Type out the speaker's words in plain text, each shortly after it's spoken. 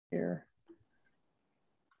here.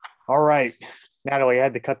 All right, Natalie, I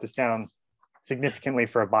had to cut this down significantly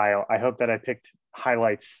for a bio. I hope that I picked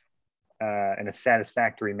highlights in a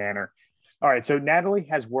satisfactory manner. All right, so Natalie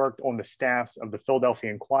has worked on the staffs of the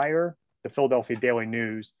Philadelphia Inquirer, the Philadelphia Daily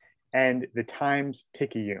News, and the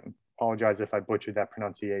Times-Picayune. Apologize if I butchered that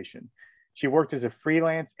pronunciation. She worked as a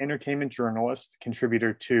freelance entertainment journalist,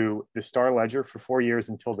 contributor to the Star Ledger for 4 years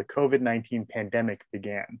until the COVID-19 pandemic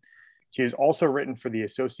began. She has also written for the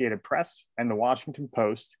Associated Press and the Washington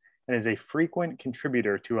Post, and is a frequent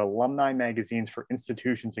contributor to alumni magazines for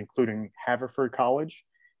institutions including Haverford College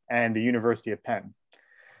and the University of Penn.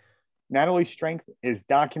 Natalie's strength is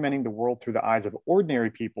documenting the world through the eyes of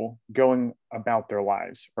ordinary people going about their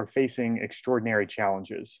lives or facing extraordinary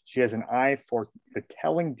challenges. She has an eye for the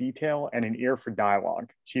telling detail and an ear for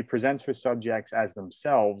dialogue. She presents her subjects as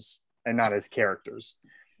themselves and not as characters.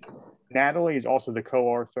 Natalie is also the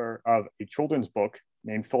co-author of a children's book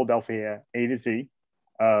named Philadelphia A to Z,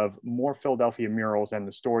 of more Philadelphia murals and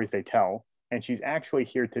the stories they tell. And she's actually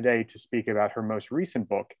here today to speak about her most recent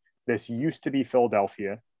book, This Used to Be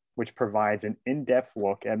Philadelphia, which provides an in-depth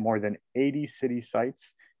look at more than 80 city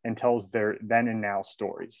sites and tells their then and now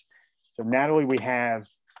stories. So Natalie, we have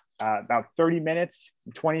about 30 minutes,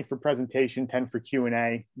 20 for presentation, 10 for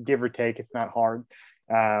Q&A, give or take, it's not hard.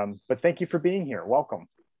 But thank you for being here, welcome.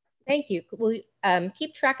 Thank you. Will you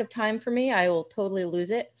keep track of time for me? I will totally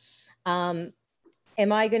lose it.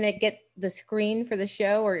 Am I going to get the screen for the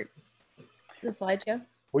show or the slideshow?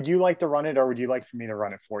 Would you like to run it or would you like for me to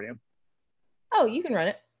run it for you? Oh, you can run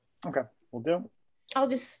it. Okay, we'll do. I'll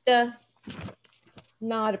just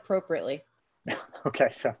nod appropriately. Okay,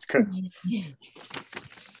 sounds good.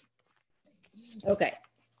 Okay.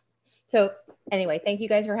 So anyway, thank you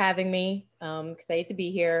guys for having me. Excited to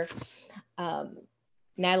be here.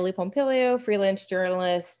 Natalie Pompilio, freelance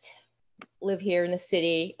journalist, live here in the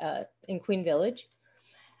city in Queen Village.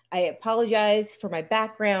 I apologize for my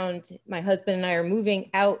background. My husband and I are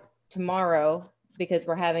moving out tomorrow because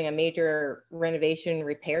we're having a major renovation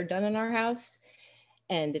repair done in our house.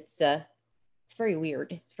 And it's very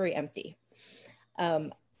weird. It's very empty.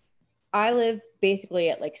 I live basically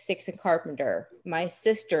at like 6th and Carpenter. My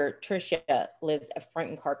sister, Tricia, lives at Front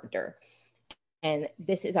and Carpenter. And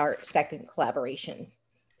this is our second collaboration.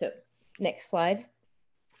 So next slide.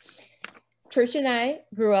 Tricia and I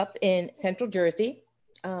grew up in Central Jersey.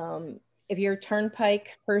 If you're a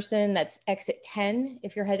Turnpike person, that's exit 10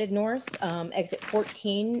 if you're headed north, exit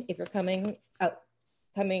 14 if you're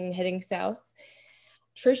heading south.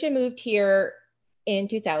 Tricia moved here in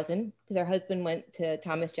 2000 because her husband went to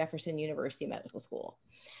Thomas Jefferson University Medical School.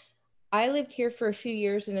 I lived here for a few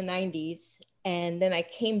years in the 90s, and then I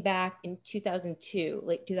came back in 2002,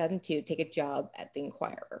 late 2002, to take a job at the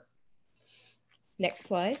Inquirer. Next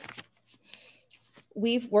slide.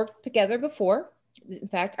 We've worked together before. In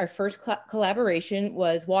fact, our first collaboration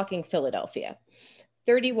was Walking Philadelphia,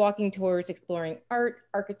 30 walking tours exploring art,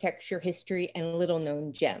 architecture, history, and little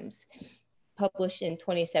known gems, published in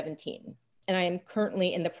 2017. And I am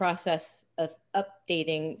currently in the process of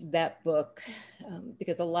updating that book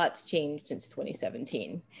because a lot's changed since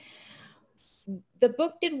 2017. The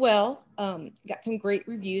book did well, got some great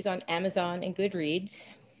reviews on Amazon and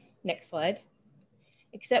Goodreads. Next slide.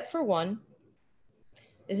 Except for one.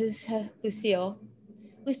 This is Lucille.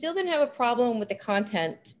 Lucille didn't have a problem with the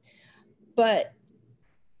content, but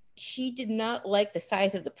she did not like the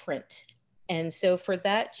size of the print. And so for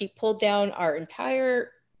that, she pulled down our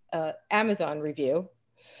entire Amazon review.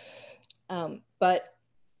 But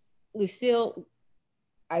Lucille,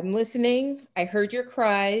 I'm listening. I heard your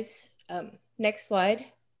cries. Next slide.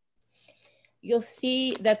 You'll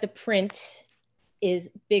see that the print is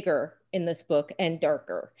bigger in this book and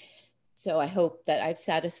darker. So I hope that I've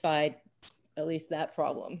satisfied at least that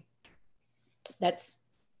problem. This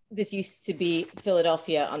used to be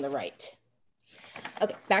Philadelphia on the right.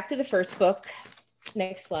 Okay, back to the first book.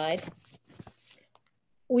 Next slide.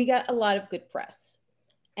 We got a lot of good press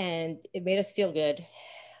and it made us feel good.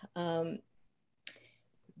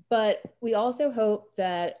 But we also hope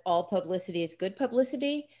that all publicity is good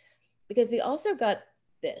publicity because we also got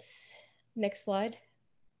this. Next slide.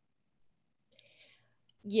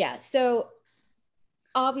 Yeah, so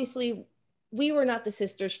obviously we were not the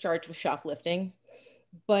sisters charged with shoplifting,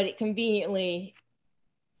 but it conveniently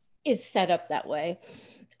is set up that way.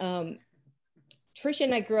 Tricia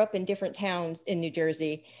and I grew up in different towns in New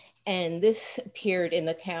Jersey, and this appeared in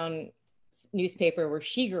the town newspaper where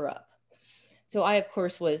she grew up. So I, of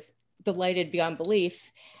course, was delighted beyond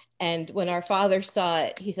belief. And when our father saw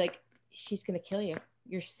it, he's like, she's gonna kill you.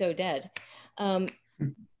 You're so dead.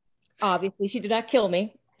 Obviously, she did not kill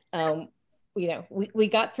me. we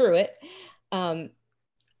got through it.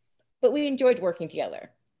 But we enjoyed working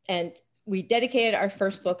together. And we dedicated our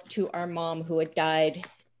first book to our mom, who had died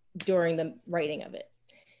during the writing of it.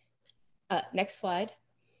 Next slide.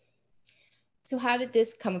 So how did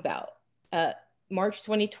this come about? March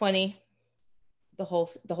 2020, the whole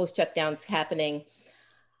shutdown's happening.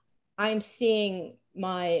 I'm seeing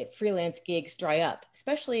my freelance gigs dry up,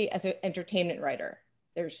 especially as an entertainment writer.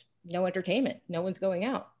 There's no entertainment, no one's going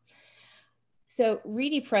out. So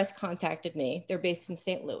Reedy Press contacted me. They're based in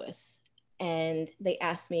St. Louis, and they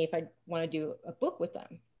asked me if I'd want to do a book with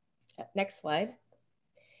them. Next slide.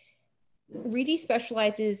 Reedy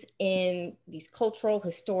specializes in these cultural,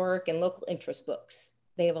 historic, and local interest books.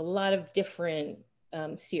 They have a lot of different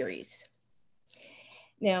series.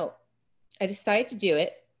 Now, I decided to do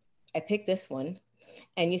it. I picked this one,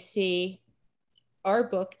 and you see our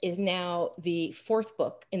book is now the 4th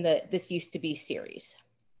book in the This Used to Be series.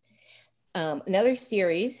 Another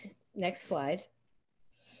series, next slide,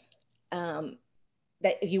 that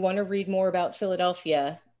if you want to read more about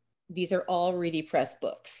Philadelphia, these are all Reedy Press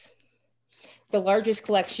books. The largest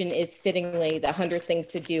collection is fittingly the 100 Things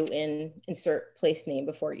to Do in insert place name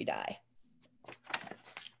before you die.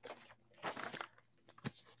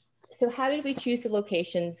 So how did we choose the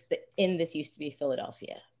locations that in This Used to Be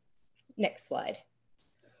Philadelphia? Next slide.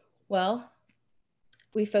 Well,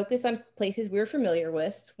 we focused on places we were familiar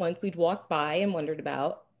with, ones we'd walked by and wondered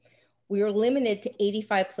about. We were limited to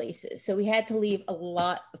 85 places, so we had to leave a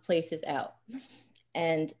lot of places out.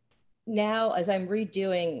 And now, as I'm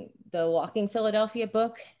redoing the Walking Philadelphia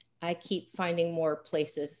book, I keep finding more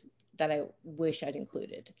places that I wish I'd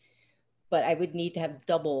included. But I would need to have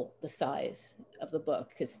double the size of the book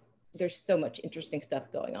because there's so much interesting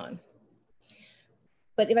stuff going on.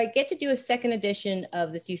 But if I get to do a second edition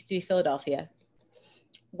of This Used to Be Philadelphia,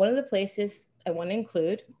 one of the places I want to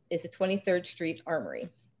include is the 23rd Street Armory.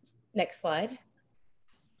 Next slide.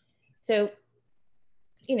 So,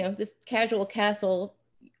 this casual castle,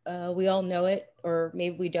 we all know it, or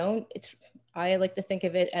maybe we don't. I like to think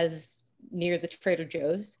of it as near the Trader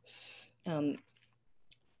Joe's. To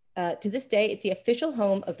this day, it's the official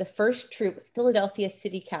home of the 1st Troop Philadelphia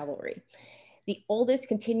City Cavalry, the oldest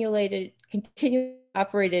continually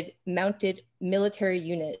operated mounted military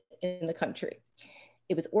unit in the country.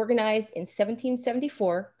 It was organized in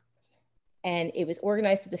 1774, and it was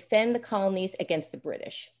organized to defend the colonies against the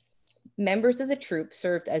British. Members of the troop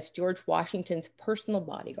served as George Washington's personal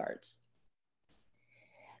bodyguards.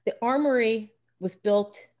 The armory was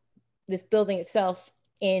built, this building itself,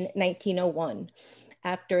 in 1901,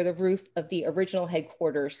 after the roof of the original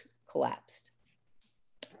headquarters collapsed.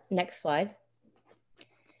 Next slide.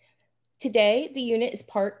 Today, the unit is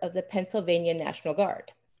part of the Pennsylvania National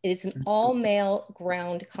Guard. It is an all-male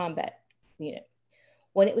ground combat unit.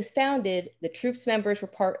 When it was founded, the troop's members were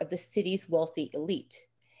part of the city's wealthy elite.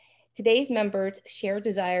 Today's members share a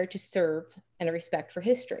desire to serve and a respect for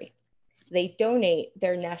history. They donate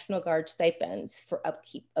their National Guard stipends for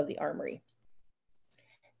upkeep of the armory.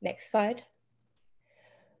 Next slide.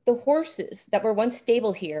 The horses that were once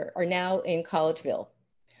stabled here are now in Collegeville,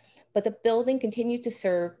 but the building continues to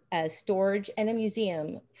serve as storage and a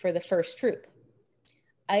museum for the 1st Troop.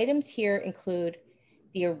 Items here include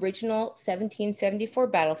the original 1774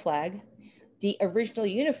 battle flag, the original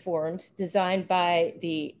uniforms designed by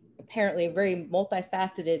the apparently very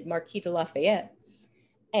multifaceted Marquis de Lafayette,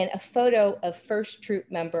 and a photo of 1st Troop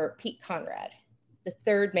member Pete Conrad, the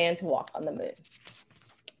 3rd man to walk on the moon.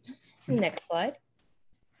 Next slide.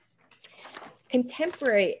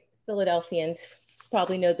 Contemporary Philadelphians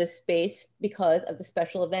probably know this space because of the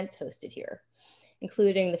special events hosted here,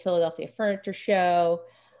 including the Philadelphia Furniture Show,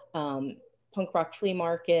 Punk Rock Flea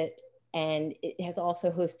Market, and it has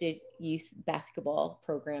also hosted youth basketball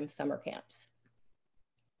program summer camps.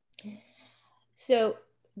 So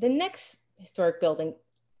the next historic building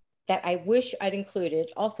that I wish I'd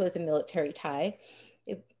included also as a military tie,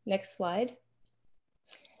 next slide.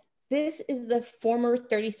 This is the former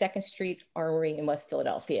 32nd Street Armory in West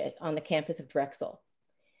Philadelphia on the campus of Drexel.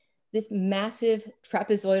 This massive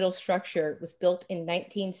trapezoidal structure was built in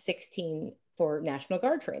 1916 for National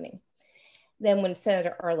Guard training. Then when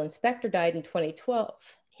Senator Arlen Specter died in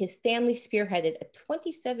 2012, his family spearheaded a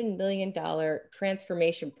 $27 million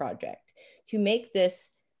transformation project to make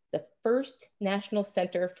this the first national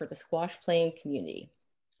center for the squash playing community.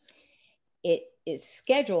 It is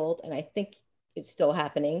scheduled, and I think it's still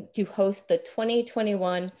happening, to host the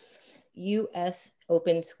 2021 US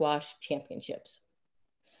Open Squash Championships.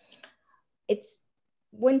 It's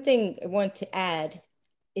one thing I want to add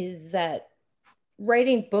is that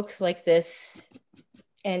writing books like this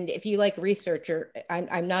And if you like research, or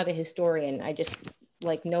I'm not a historian, I just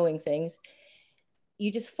like knowing things,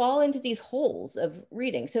 you just fall into these holes of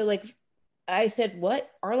reading. So like I said,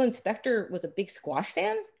 what? Arlen Specter was a big squash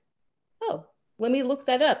fan? Oh, let me look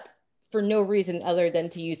that up for no reason other than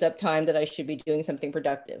to use up time that I should be doing something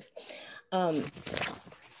productive. I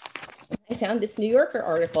found this New Yorker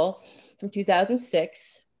article from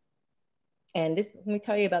 2006. And this, let me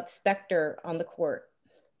tell you about Specter on the court.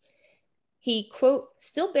 He, quote,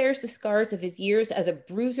 still bears the scars of his years as a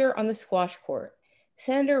bruiser on the squash court.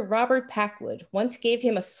 Senator Robert Packwood once gave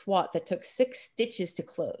him a swat that took 6 stitches to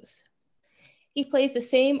close. He plays the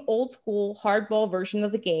same old school hardball version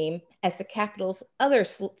of the game as the Capitol's other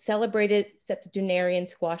celebrated septuagenarian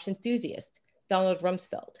squash enthusiast, Donald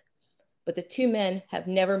Rumsfeld. But the two men have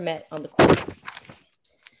never met on the court.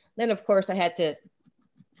 Then, of course, I had to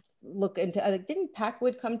look into, didn't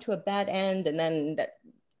Packwood come to a bad end? And then that,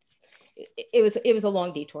 it was a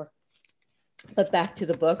long detour. But back to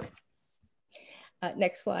the book.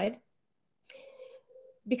 Next slide.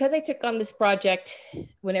 Because I took on this project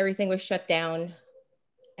when everything was shut down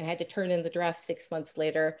and I had to turn in the draft 6 months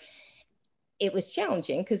later, it was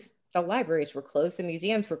challenging because the libraries were closed, the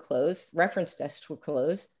museums were closed, reference desks were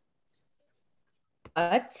closed.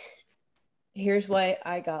 But here's why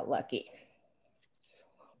I got lucky.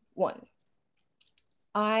 1,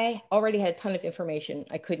 I already had a ton of information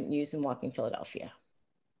I couldn't use in Walking Philadelphia.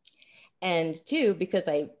 And 2, because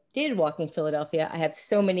I did Walking Philadelphia, I have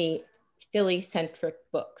so many Philly-centric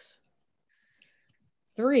books.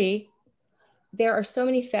 3, there are so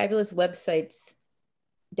many fabulous websites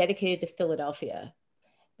dedicated to Philadelphia,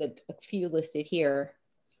 that a few listed here.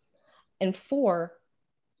 And 4,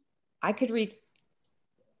 I could read,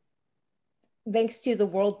 thanks to the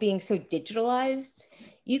world being so digitalized,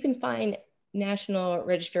 you can find National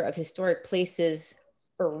Register of Historic Places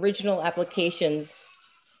original applications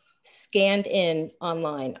scanned in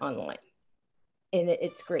online. And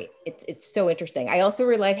it's great. It's so interesting. I also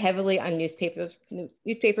relied heavily on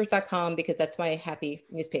newspapers.com because that's my happy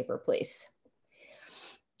newspaper place.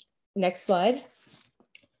 Next slide.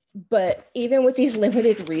 But even with these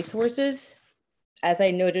limited resources, as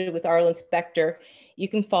I noted with Arlen Specter, you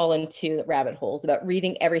can fall into rabbit holes about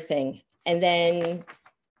reading everything. And then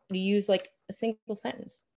you use like a single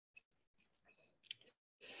sentence.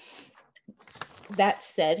 That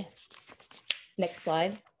said, next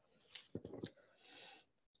slide.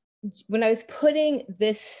 When I was putting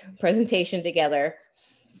this presentation together,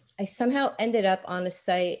 I somehow ended up on a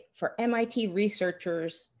site for MIT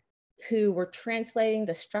researchers who were translating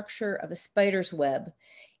the structure of a spider's web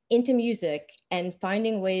into music and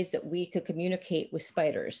finding ways that we could communicate with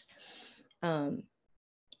spiders.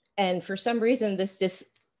 And for some reason, this just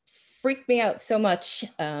freaked me out so much.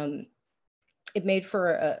 It made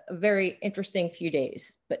for a very interesting few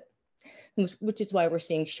days, but which is why we're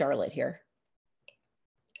seeing Charlotte here.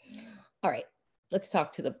 All right, let's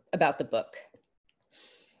talk about the book.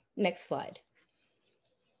 Next slide.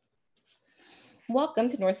 Welcome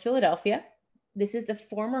to North Philadelphia. This is the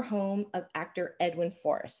former home of actor Edwin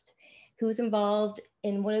Forrest, who was involved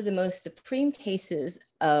in one of the most supreme cases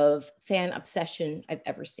of fan obsession I've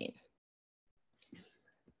ever seen.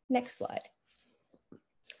 Next slide.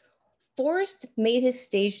 Forrest made his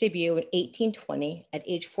stage debut in 1820 at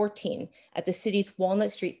age 14 at the city's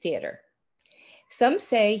Walnut Street Theater. Some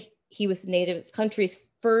say he was the country's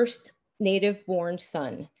first native-born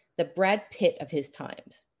son, the Brad Pitt of his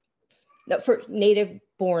times. The first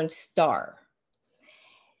native-born star.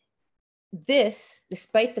 This,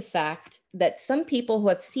 despite the fact that some people who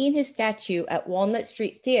have seen his statue at Walnut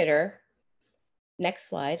Street Theater, next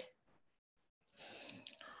slide,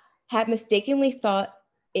 have mistakenly thought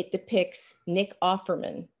it depicts Nick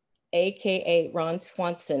Offerman, AKA Ron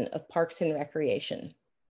Swanson of Parks and Recreation.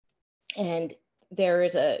 And there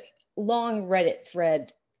is a long Reddit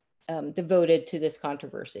thread devoted to this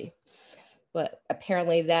controversy. But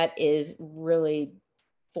apparently that is really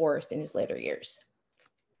Forrest in his later years.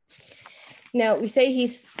 Now, we say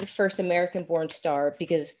he's the first American-born star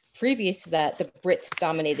because previous to that, the Brits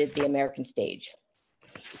dominated the American stage.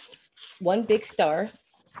 One big star,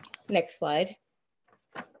 next slide,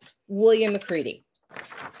 William Macready.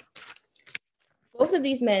 Both of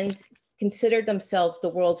these men considered themselves the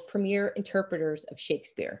world's premier interpreters of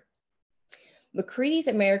Shakespeare. Macready's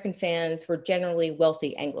American fans were generally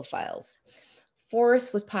wealthy Anglophiles.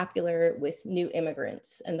 Forrest was popular with new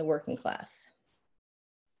immigrants and the working class.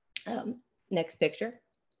 Next picture,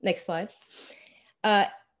 next slide.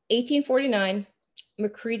 1849,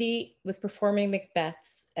 Macready was performing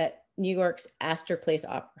Macbeths at New York's Astor Place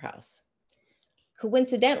Opera House.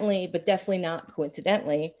 Coincidentally, but definitely not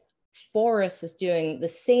coincidentally, Forrest was doing the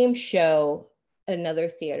same show at another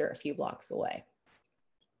theater a few blocks away.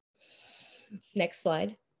 Next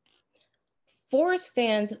slide. Forrest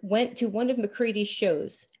fans went to one of McCready's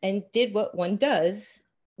shows and did what one does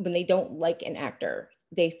when they don't like an actor.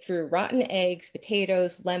 They threw rotten eggs,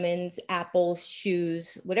 potatoes, lemons, apples,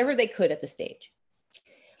 shoes, whatever they could at the stage.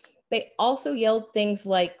 They also yelled things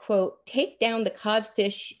like, quote, "Take down the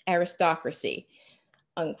codfish aristocracy,"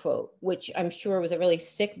 unquote, which I'm sure was a really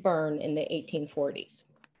sick burn in the 1840s.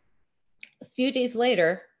 A few days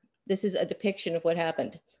later, this is a depiction of what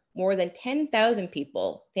happened. More than 10,000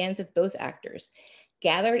 people, fans of both actors,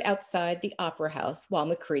 gathered outside the opera house while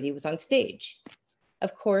McCready was on stage.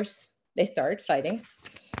 Of course, they started fighting.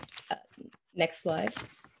 Next slide.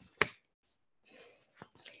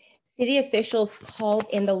 City officials called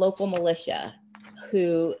in the local militia,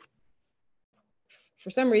 who, for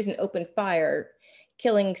some reason, opened fire,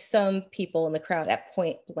 killing some people in the crowd at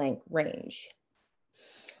point blank range.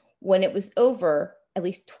 When it was over, at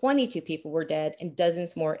least 22 people were dead and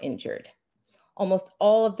dozens more injured. Almost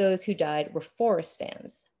all of those who died were Forrest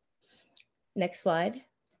fans. Next slide.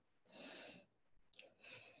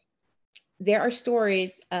 There are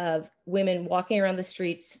stories of women walking around the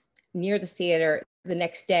streets near the theater the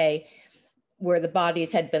next day where the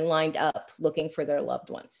bodies had been lined up looking for their loved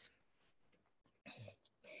ones.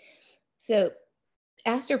 So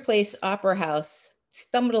Astor Place Opera House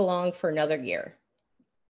stumbled along for another year,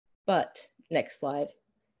 but next slide.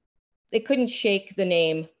 They couldn't shake the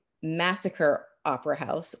name Massacre Opera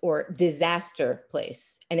House or Disaster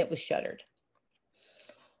Place, and it was shuttered.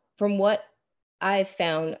 From what I've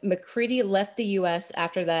found, McCready left the US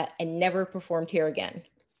after that and never performed here again.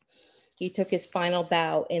 He took his final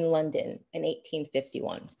bow in London in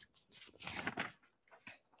 1851.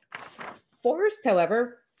 Forrest,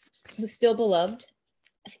 however, was still beloved.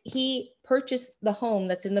 He purchased the home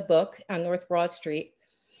that's in the book on North Broad Street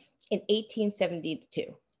in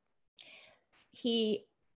 1872. He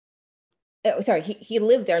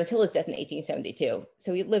lived there until his death in 1872.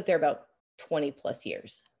 So he lived there about 20 plus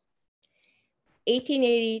years.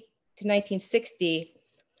 1880 to 1960,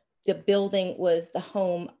 the building was the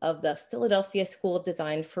home of the Philadelphia School of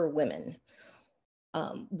Design for Women,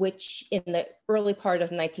 which in the early part of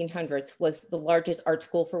the 1900s was the largest art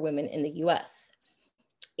school for women in the US.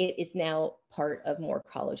 It is now part of Moore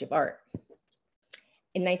College of Art.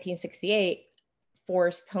 In 1968,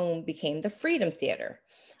 Forrest's home became the Freedom Theater,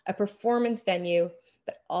 a performance venue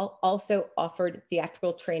that also offered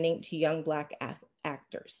theatrical training to young Black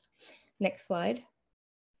actors. Next slide.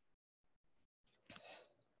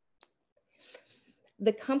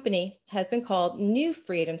 The company has been called New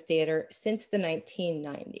Freedom Theater since the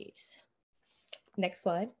 1990s. Next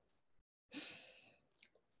slide.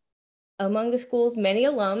 Among the school's many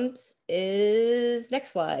alums is,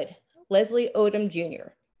 next slide, Leslie Odom Jr.,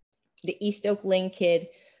 the East Oak Lane kid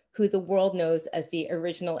who the world knows as the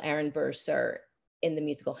original Aaron Burr Sir in the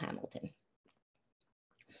musical Hamilton.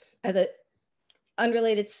 As an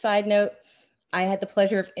unrelated side note, I had the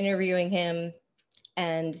pleasure of interviewing him,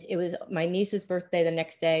 and it was my niece's birthday the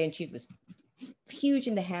next day, and she was huge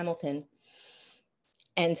into Hamilton.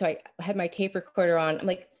 And so I had my tape recorder on. I'm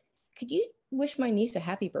like, could you wish my niece a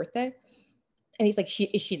happy birthday? And he's like,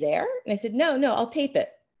 is she there? And I said, no, I'll tape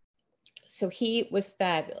it. So he was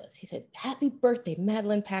fabulous. He said, happy birthday,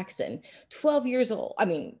 Madeline Paxson, 12 years old.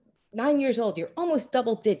 9 years old, you're almost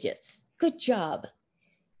double digits. Good job.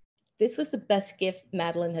 This was the best gift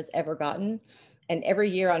Madeline has ever gotten. And every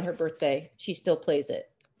year on her birthday, she still plays it.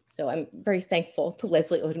 So I'm very thankful to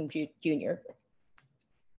Leslie Odom Jr.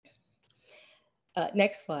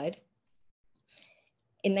 Next slide.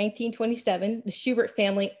 In 1927, the Schubert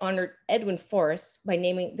family honored Edwin Forrest by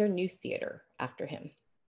naming their new theater after him.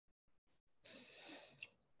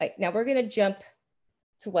 All right, now we're going to jump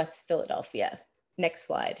to West Philadelphia. Next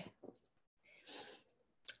slide.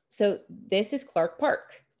 So this is Clark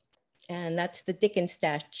Park, and that's the Dickens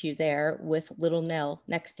statue there with Little Nell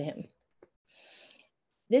next to him.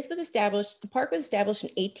 The park was established in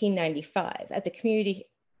 1895 as a community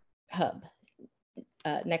hub.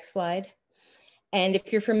 Next slide. And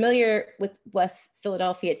if you're familiar with West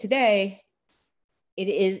Philadelphia today,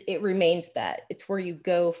 it remains that. It's where you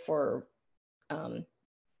go for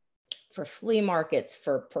flea markets,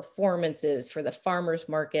 for performances, for the farmers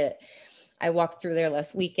market. I walked through there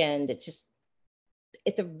last weekend. It's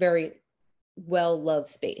a very well-loved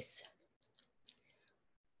space.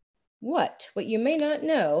 What you may not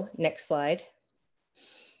know, next slide,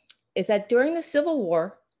 is that during the Civil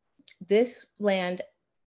War, this land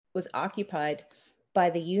was occupied by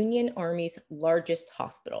the Union Army's largest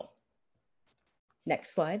hospital.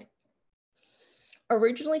 Next slide.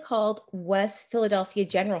 Originally called West Philadelphia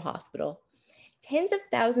General Hospital, tens of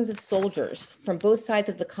thousands of soldiers from both sides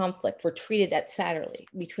of the conflict were treated at Satterley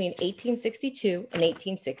between 1862 and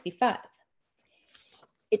 1865.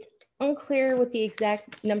 It's unclear what the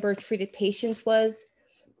exact number of treated patients was,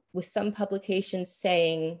 with some publications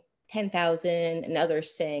saying 10,000 and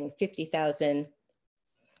others saying 50,000,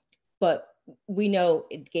 but we know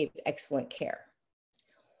it gave excellent care.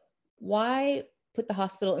 Why put the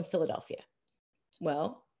hospital in Philadelphia?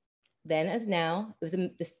 Well, then as now, it was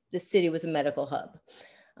the city was a medical hub.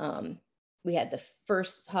 We had the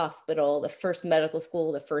first hospital, the first medical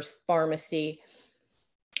school, the first pharmacy.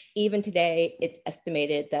 Even today, it's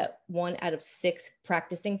estimated that 1 out of 6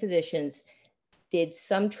 practicing physicians did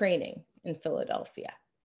some training in Philadelphia.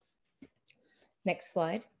 Next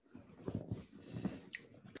slide.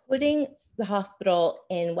 Putting the hospital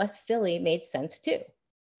in West Philly made sense too.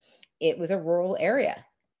 It was a rural area,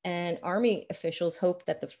 and Army officials hoped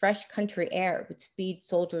that the fresh country air would speed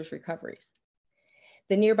soldiers' recoveries.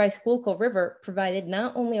 The nearby Schuylkill River provided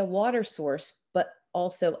not only a water source, but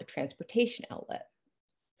also a transportation outlet.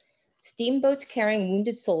 Steamboats carrying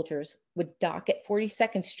wounded soldiers would dock at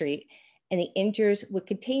 42nd Street, and the injured would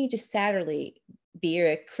continue to Satterley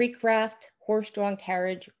via a creek raft, horse-drawn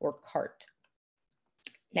carriage, or cart.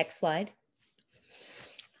 Next slide.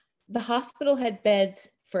 The hospital had beds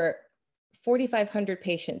for 4,500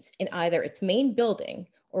 patients in either its main building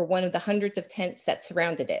or one of the hundreds of tents that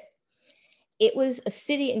surrounded it. It was a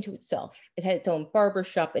city into itself. It had its own barber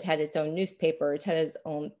shop, it had its own newspaper, it had its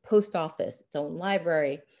own post office, its own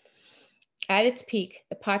library. At its peak,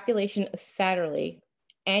 the population of Satterley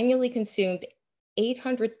annually consumed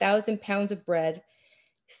 800,000 pounds of bread,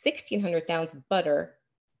 1,600 pounds of butter,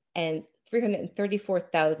 and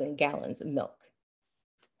 334,000 gallons of milk.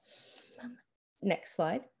 Next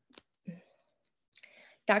slide.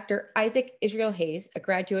 Dr. Isaac Israel Hayes, a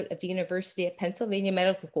graduate of the University of Pennsylvania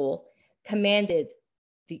Medical School, commanded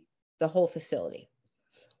the whole facility.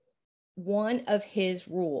 One of his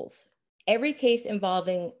rules, every case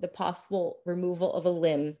involving the possible removal of a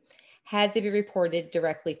limb had to be reported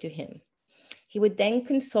directly to him. He would then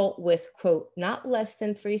consult with, quote, not less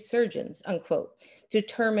than 3 surgeons, unquote, to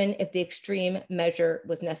determine if the extreme measure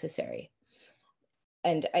was necessary.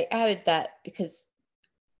 And I added that because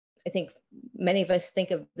I think many of us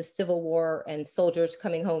think of the Civil War and soldiers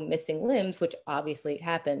coming home missing limbs, which obviously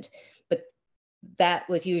happened, but that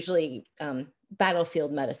was usually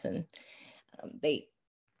battlefield medicine. They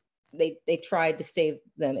tried to save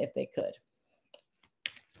them if they could.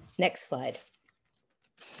 Next slide.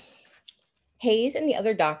 Hayes and the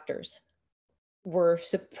other doctors were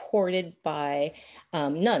supported by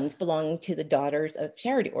nuns belonging to the Daughters of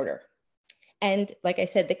Charity Order. And like I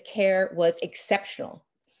said, the care was exceptional.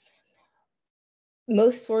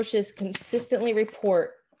 Most sources consistently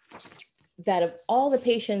report that of all the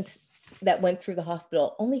patients that went through the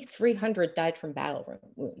hospital, only 300 died from battle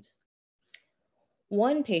wounds.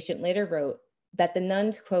 One patient later wrote that the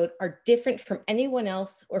nuns, quote, are different from anyone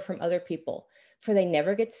else or from other people, for they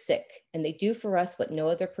never get sick, and they do for us what no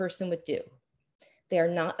other person would do. They are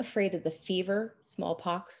not afraid of the fever,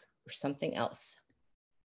 smallpox, or something else.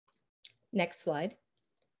 Next slide.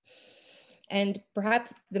 And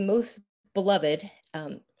perhaps the most beloved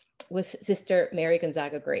was Sister Mary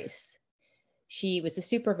Gonzaga Grace. She was the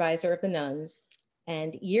supervisor of the nuns,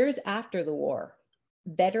 and years after the war,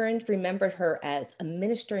 veterans remembered her as a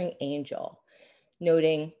ministering angel,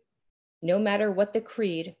 noting, no matter what the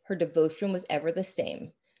creed, her devotion was ever the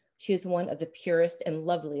same. She was one of the purest and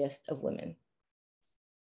loveliest of women.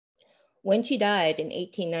 When she died in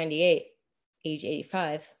 1898, age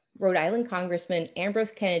 85, Rhode Island Congressman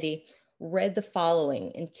Ambrose Kennedy read the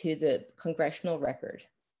following into the congressional record.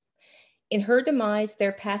 In her demise,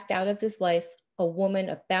 there passed out of this life a woman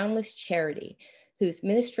of boundless charity, whose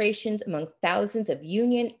ministrations among thousands of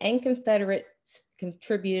Union and Confederates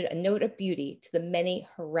contributed a note of beauty to the many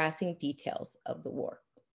harassing details of the war.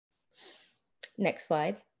 Next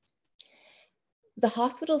slide. The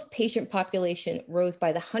hospital's patient population rose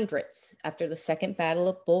by the hundreds after the Second Battle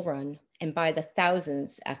of Bull Run and by the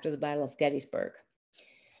thousands after the Battle of Gettysburg.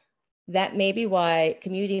 That may be why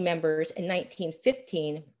community members in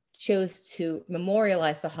 1915 chose to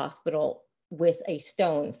memorialize the hospital with a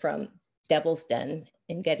stone from Devil's Den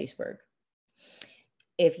in Gettysburg.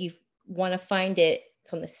 If you want to find it,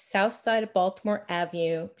 it's on the south side of Baltimore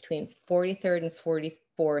Avenue between 43rd and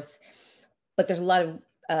 44th, but there's a lot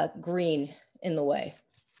of green in the way.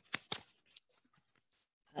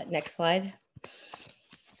 Next slide.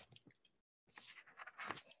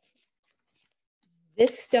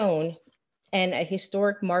 This stone and a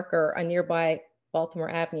historic marker on nearby Baltimore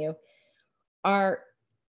Avenue are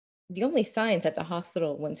the only signs that the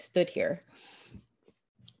hospital once stood here.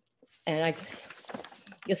 And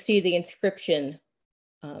you'll see the inscription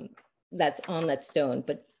that's on that stone,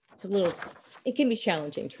 but it can be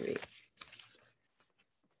challenging to read.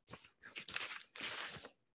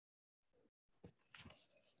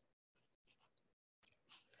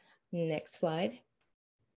 Next slide.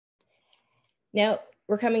 Now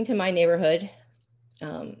we're coming to my neighborhood,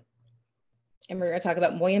 and we're going to talk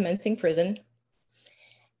about Moyamensing Prison.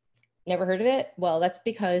 Never heard of it? Well, that's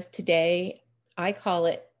because today I call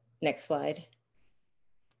it, next slide,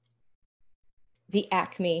 the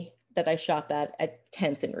Acme that I shop at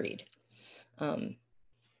 10th and Reed.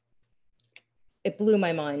 It blew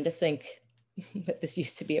my mind to think that this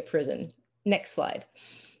used to be a prison. Next slide.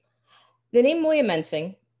 The name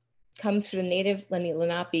Moyamensing comes from the native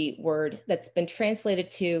Lenape word that's been translated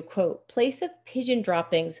to, quote, place of pigeon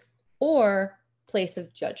droppings or place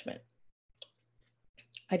of judgment.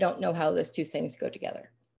 I don't know how those two things go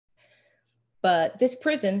together. But this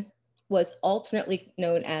prison was alternately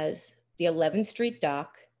known as the 11th Street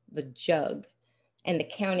Dock, the Jug, and the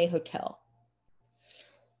County Hotel.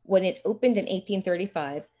 When it opened in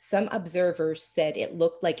 1835, some observers said it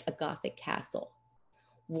looked like a Gothic castle.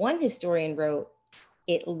 One historian wrote,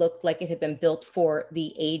 it looked like it had been built for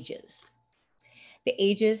the ages. The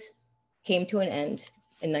ages came to an end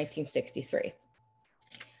in 1963.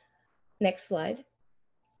 Next slide.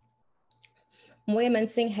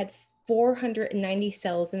 Moyamensing had 490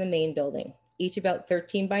 cells in the main building, each about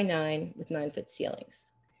 13 by 9 with 9-foot ceilings.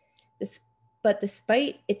 But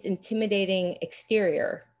despite its intimidating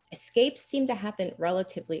exterior, escapes seem to happen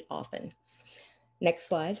relatively often. Next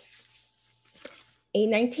slide. A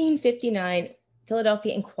 1959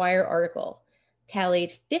 Philadelphia Inquirer article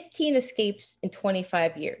tallied 15 escapes in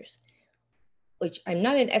 25 years, which I'm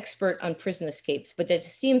not an expert on prison escapes, but that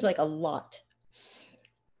seems like a lot.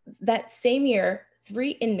 That same year,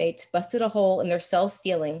 3 inmates busted a hole in their cell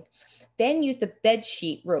ceiling, then used a bed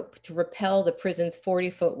sheet rope to rappel the prison's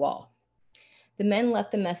 40-foot wall. The men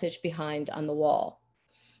left a message behind on the wall.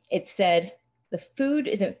 It said, "The food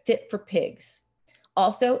isn't fit for pigs.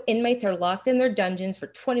 Also, inmates are locked in their dungeons for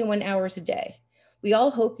 21 hours a day. We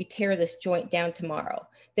all hope you tear this joint down tomorrow.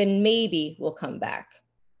 Then maybe we'll come back."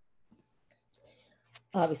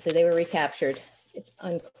 Obviously, they were recaptured. It's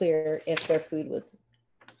unclear if their food was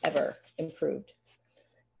ever improved.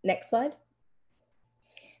 Next slide.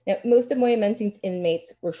 Now, most of Moyamensing's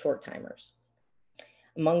inmates were short timers.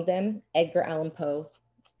 Among them, Edgar Allan Poe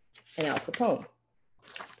and Al Capone.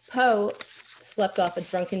 Poe slept off a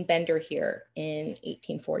drunken bender here in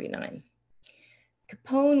 1849.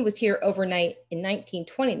 Capone was here overnight in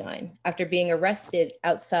 1929 after being arrested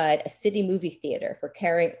outside a city movie theater for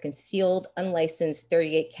carrying a concealed, unlicensed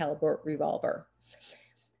 .38 caliber revolver.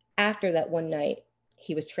 After that one night,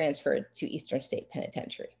 he was transferred to Eastern State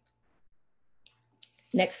Penitentiary.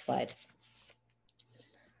 Next slide.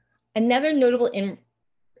 Another notable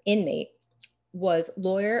inmate was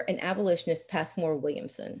lawyer and abolitionist Passmore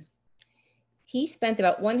Williamson. He spent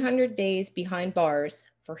about 100 days behind bars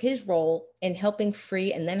for his role in helping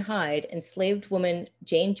free and then hide enslaved woman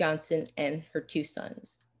Jane Johnson and her 2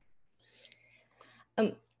 sons.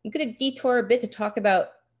 I'm going to detour a bit to talk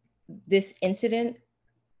about this incident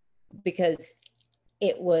because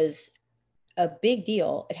it was a big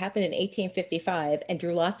deal. It happened in 1855 and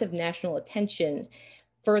drew lots of national attention,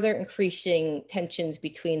 further increasing tensions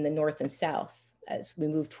between the North and South as we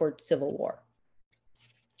move toward Civil War.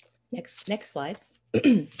 Next slide.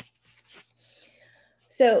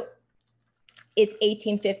 So it's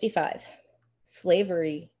 1855.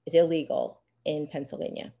 Slavery is illegal in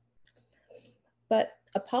Pennsylvania. But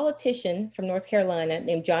a politician from North Carolina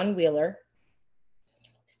named John Wheeler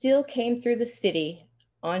still came through the city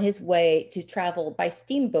on his way to travel by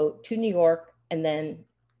steamboat to New York and then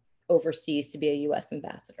overseas to be a US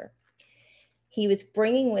ambassador. He was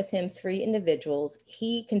bringing with him 3 individuals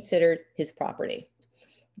he considered his property,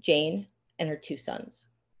 Jane and her 2 sons.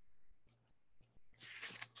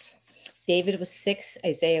 David was 6,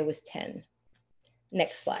 Isaiah was 10.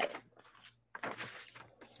 Next slide.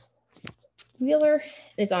 Wheeler and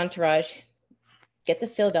his entourage get to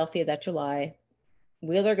Philadelphia that July.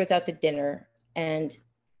 Wheeler goes out to dinner, and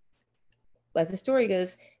as the story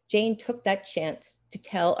goes, Jane took that chance to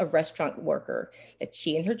tell a restaurant worker that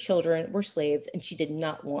she and her children were slaves and she did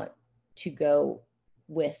not want to go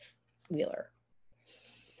with Wheeler.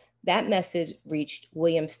 That message reached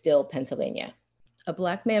William Still, Pennsylvania, a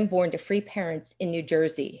Black man born to free parents in New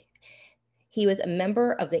Jersey. He was a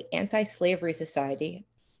member of the Anti-Slavery Society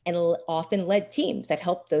and often led teams that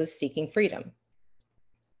helped those seeking freedom.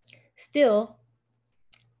 Still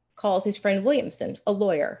called his friend Williamson, a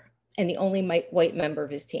lawyer, and the only white member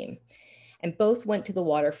of his team. And both went to the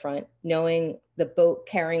waterfront, knowing the boat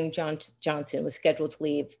carrying Johnson was scheduled to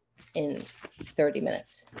leave in 30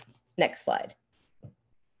 minutes. Next slide.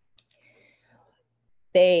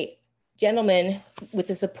 Gentlemen, with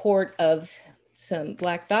the support of some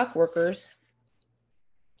Black dock workers,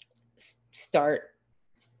 start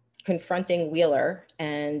confronting Wheeler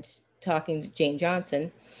and talking to Jane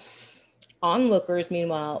Johnson. Onlookers,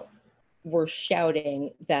 meanwhile, were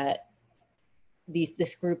shouting that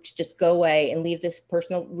this group to just go away and leave this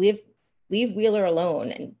person, leave Wheeler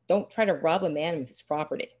alone and don't try to rob a man of his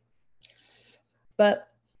property. But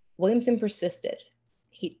Williamson persisted.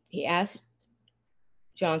 He asked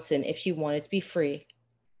Johnson if she wanted to be free.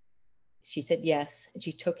 She said yes, and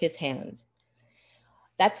she took his hand.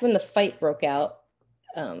 That's when the fight broke out.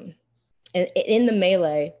 And in the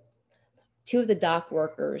melee, two of the dock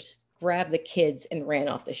workers grabbed the kids and ran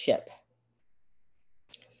off the ship.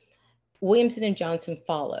 Williamson and Johnson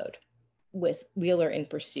followed, with Wheeler in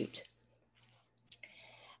pursuit.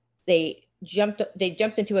 They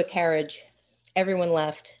jumped into a carriage, everyone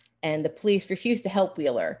left, and the police refused to help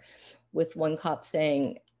Wheeler, with one cop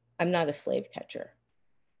saying, "I'm not a slave catcher."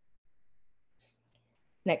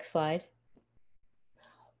 Next slide.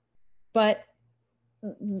 But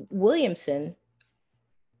Williamson,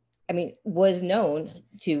 was known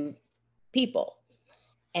to people,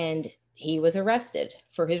 and he was arrested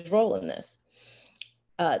for his role in this.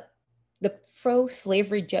 The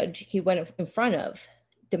pro-slavery judge he went in front of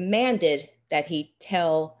demanded that he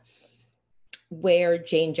tell where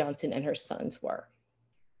Jane Johnson and her sons were.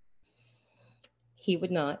 He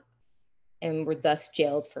would not, and were thus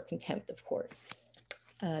jailed for contempt of court.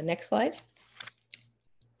 Next slide.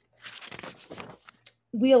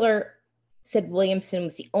 Wheeler said Williamson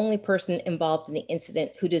was the only person involved in the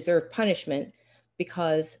incident who deserved punishment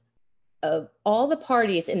because of all the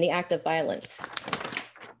parties in the act of violence.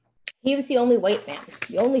 He was the only white man,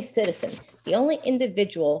 the only citizen, the only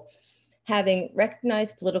individual having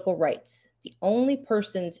recognized political rights, the only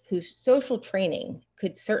persons whose social training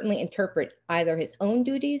could certainly interpret either his own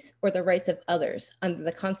duties or the rights of others under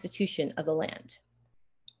the constitution of the land.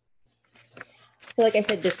 So like I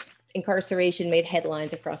said, this incarceration made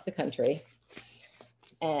headlines across the country.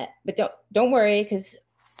 But don't worry, because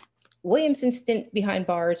Williamson's stint behind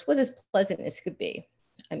bars was as pleasant as could be.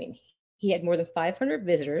 He had more than 500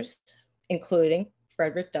 visitors, including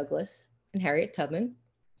Frederick Douglass and Harriet Tubman.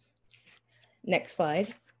 Next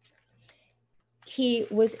slide. He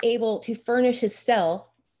was able to furnish his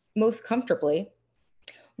cell most comfortably.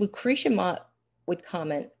 Lucretia Mott would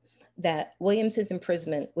comment that Williamson's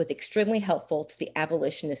imprisonment was extremely helpful to the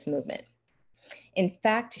abolitionist movement. In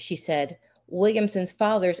fact, she said, Williamson's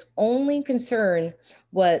father's only concern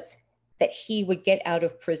was that he would get out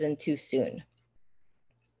of prison too soon.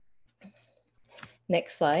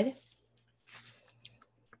 Next slide.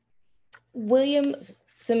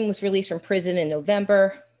 Williamson was released from prison in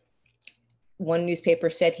November. One newspaper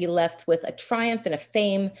said he left with a triumph and a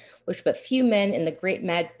fame which but few men in the great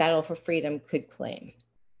mad battle for freedom could claim.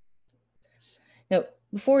 Now,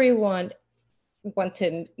 before we want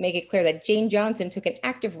to make it clear that Jane Johnson took an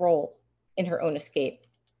active role in her own escape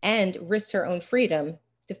and risked her own freedom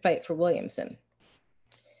to fight for Williamson.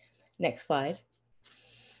 Next slide.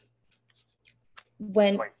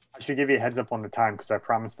 I should give you a heads up on the time because I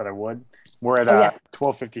promised that I would. We're at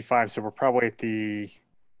 12:55, so we're probably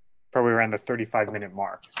around the 35-minute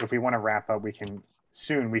mark. So if we want to wrap up, we can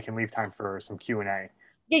leave time for some Q&A.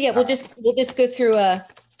 Yeah. We'll just go through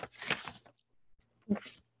up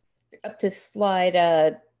to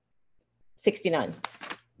slide 69.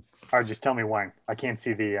 All right, just tell me when. I can't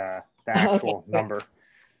see the actual number.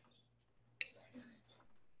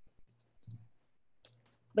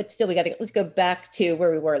 But still, let's go back to where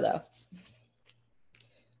we were though.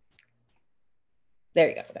 There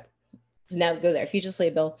you go. Okay. So now go there. Fugitive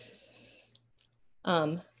slave bill.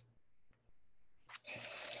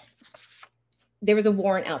 There was a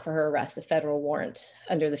warrant out for her arrest, a federal warrant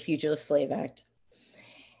under the Fugitive Slave Act.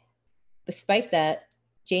 Despite that,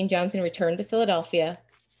 Jane Johnson returned to Philadelphia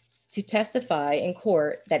to testify in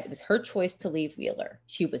court that it was her choice to leave Wheeler.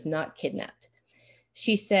 She was not kidnapped.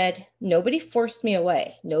 She said, "Nobody forced me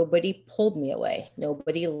away. Nobody pulled me away.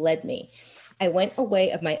 Nobody led me. I went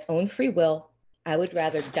away of my own free will. I would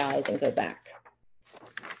rather die than go back."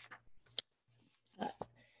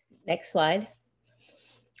 Next slide.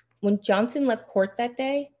 When Johnson left court that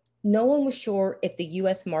day, no one was sure if the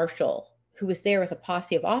U.S. Marshal, who was there with a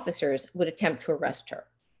posse of officers, would attempt to arrest her.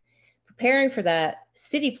 Preparing for that,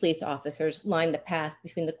 city police officers lined the path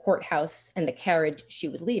between the courthouse and the carriage she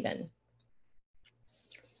would leave in.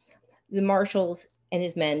 The Marshalls and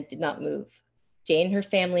his men did not move. Jane and her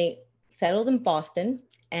family settled in Boston,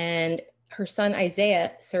 and her son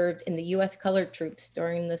Isaiah served in the US colored troops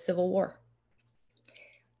during the Civil War.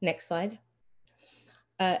 Next slide.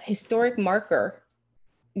 A historic marker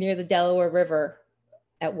near the Delaware River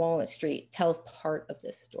at Walnut Street tells part of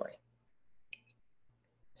this story.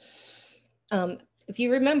 If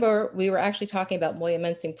you remember, we were actually talking about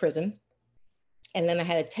Moyamensing Prison, and then I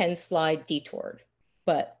had a 10-slide detour.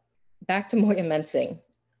 But back to Moyamensing.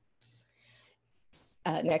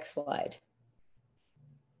 Next slide.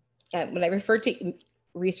 When I refer to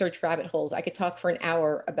research rabbit holes, I could talk for an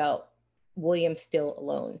hour about William Still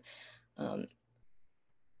alone.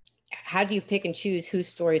 How do you pick and choose whose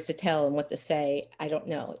stories to tell and what to say? I don't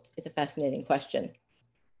know. It's a fascinating question.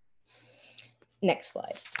 Next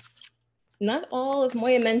slide. Not all of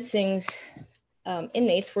Moyamensing's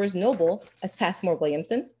inmates were as noble as Passmore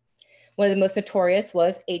Williamson. One of the most notorious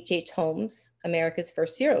was H.H. Holmes, America's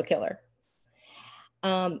first serial killer.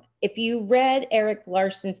 If you read Eric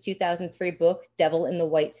Larson's 2003 book, Devil in the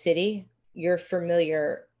White City, you're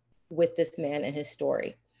familiar with this man and his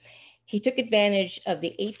story. He took advantage of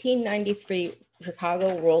the 1893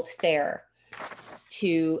 Chicago World's Fair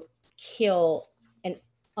to kill an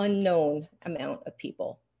unknown amount of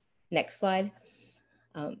people. Next slide.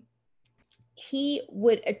 He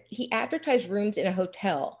advertised rooms in a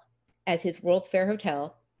hotel as his World's Fair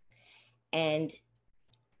hotel, and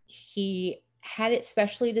he had it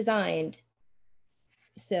specially designed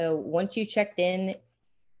so once you checked in,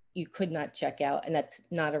 you could not check out, and that's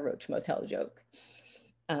not a Roach Motel joke.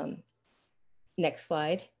 Next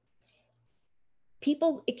slide.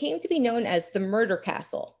 It came to be known as the Murder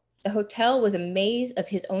Castle. The hotel was a maze of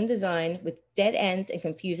his own design with dead ends and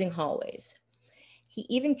confusing hallways. He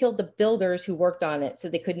even killed the builders who worked on it so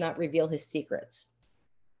they could not reveal his secrets.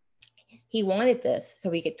 He wanted this so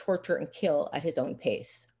he could torture and kill at his own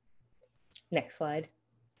pace. Next slide.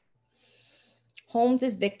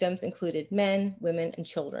 Holmes's victims included men, women, and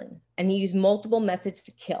children, and he used multiple methods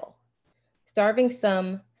to kill, starving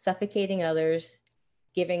some, suffocating others,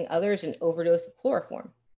 giving others an overdose of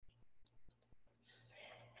chloroform.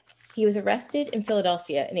 He was arrested in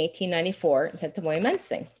Philadelphia in 1894 and sent to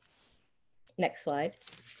Moyamensing. Next slide.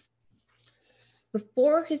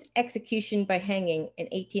 Before his execution by hanging in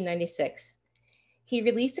 1896, he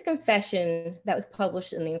released a confession that was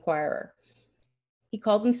published in the Inquirer. He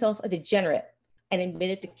called himself a degenerate and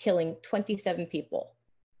admitted to killing 27 people.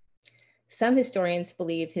 Some historians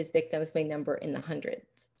believe his victims may number in the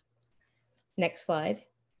hundreds. Next slide.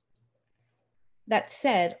 That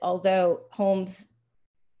said, although Holmes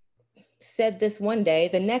said this one day,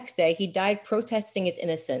 the next day he died protesting his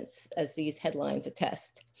innocence, as these headlines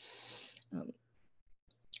attest.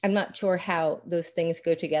 I'm not sure how those things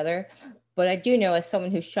go together, but I do know as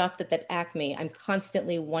someone who shopped at that Acme, I'm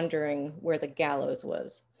constantly wondering where the gallows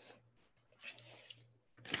was.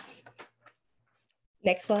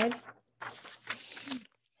 Next slide.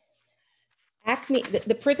 Acme,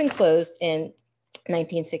 the prison closed in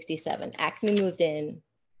 1967. Acme moved in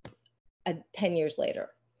 10 years later.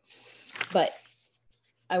 But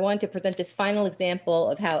I want to present this final example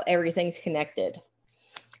of how everything's connected.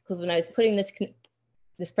 Because when I was putting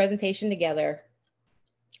this presentation together,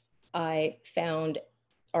 I found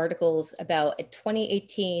articles about a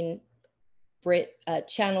 2018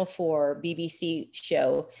 Channel 4 BBC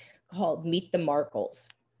show called Meet the Markles.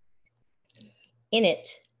 In it,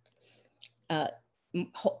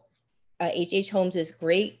 H.H. Holmes's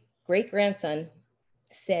great-grandson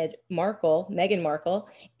said Meghan Markle,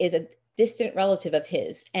 is a distant relative of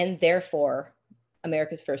his and therefore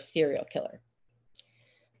America's first serial killer.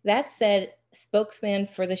 That said, spokesman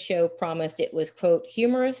for the show promised it was, quote,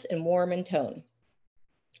 humorous and warm in tone.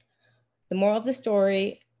 The moral of the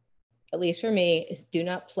story, at least for me, is do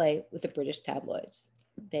not play with the British tabloids.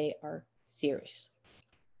 They are serious.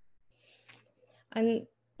 And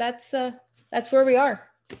that's where we are.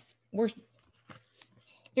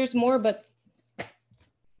 There's more, but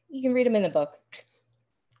you can read them in the book.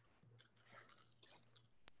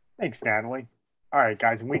 Thanks, Natalie. All right,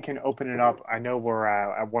 guys, and we can open it up. I know we're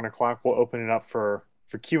at 1 o'clock. We'll open it up for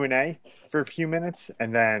Q&A for a few minutes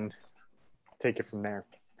and then take it from there.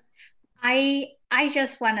 I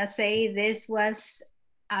just want to say this was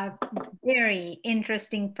a very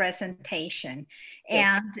interesting presentation.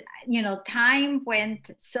 Yeah. And, you know, time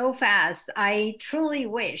went so fast. I truly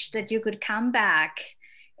wish that you could come back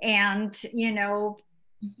and, you know,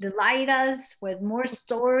 delight us with more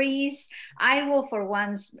stories. I will for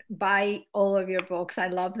once buy all of your books. I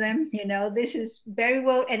love them. You know, this is very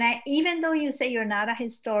well. And even though you say you're not a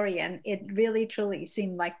historian, it really truly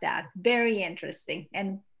seemed like that. Very interesting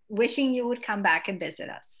and wishing you would come back and visit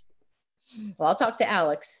us. Well, I'll talk to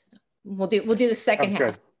Alex. We'll do the second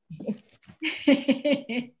half.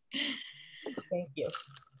 Thank you.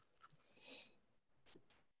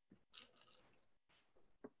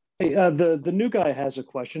 Hey, the new guy has a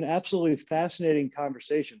question. Absolutely fascinating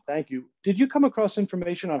conversation. Thank you. Did you come across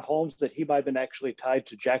information on Holmes that he might have been actually tied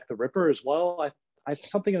to Jack the Ripper as well? I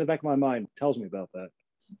something in the back of my mind tells me about that.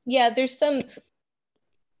 Yeah, there's some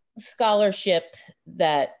scholarship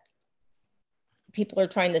that people are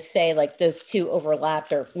trying to say like those two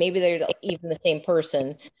overlapped, or maybe they're even the same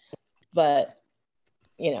person, but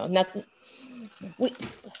you know, nothing.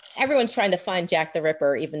 Everyone's trying to find Jack the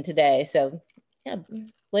Ripper even today. So yeah,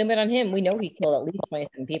 blame it on him. We know he killed at least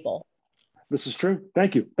 27 people. This is true.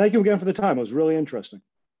 Thank you. Thank you again for the time. It was really interesting.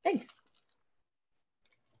 Thanks.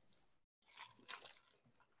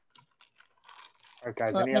 All right,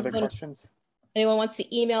 guys, any other questions? Anyone wants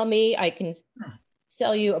to email me, I can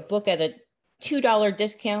sell you a book at a $2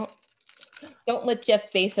 discount. Don't let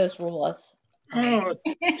Jeff Bezos rule us. Oh,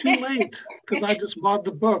 too late, because I just bought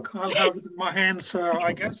the book. I'll have it in my hands,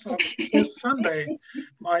 I guess, on this Sunday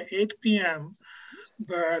by 8 p.m.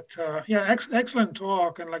 But yeah, excellent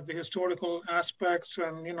talk, and like the historical aspects.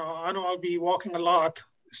 And, you know I'll be walking a lot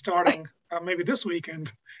starting maybe this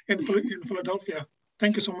weekend in Philadelphia.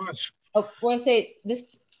 Thank you so much. Oh, I want to say this.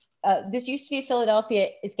 This used to be Philadelphia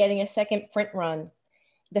is getting a second print run.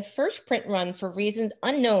 The first print run, for reasons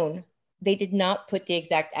unknown, they did not put the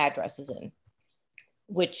exact addresses in,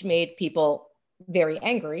 which made people very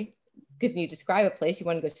angry, because when you describe a place, you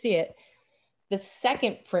want to go see it. The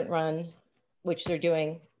second print run, which they're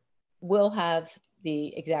doing, will have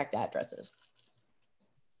the exact addresses.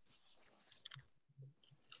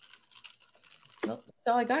 Well, that's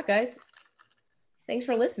all I got, guys. Thanks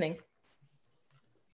for listening.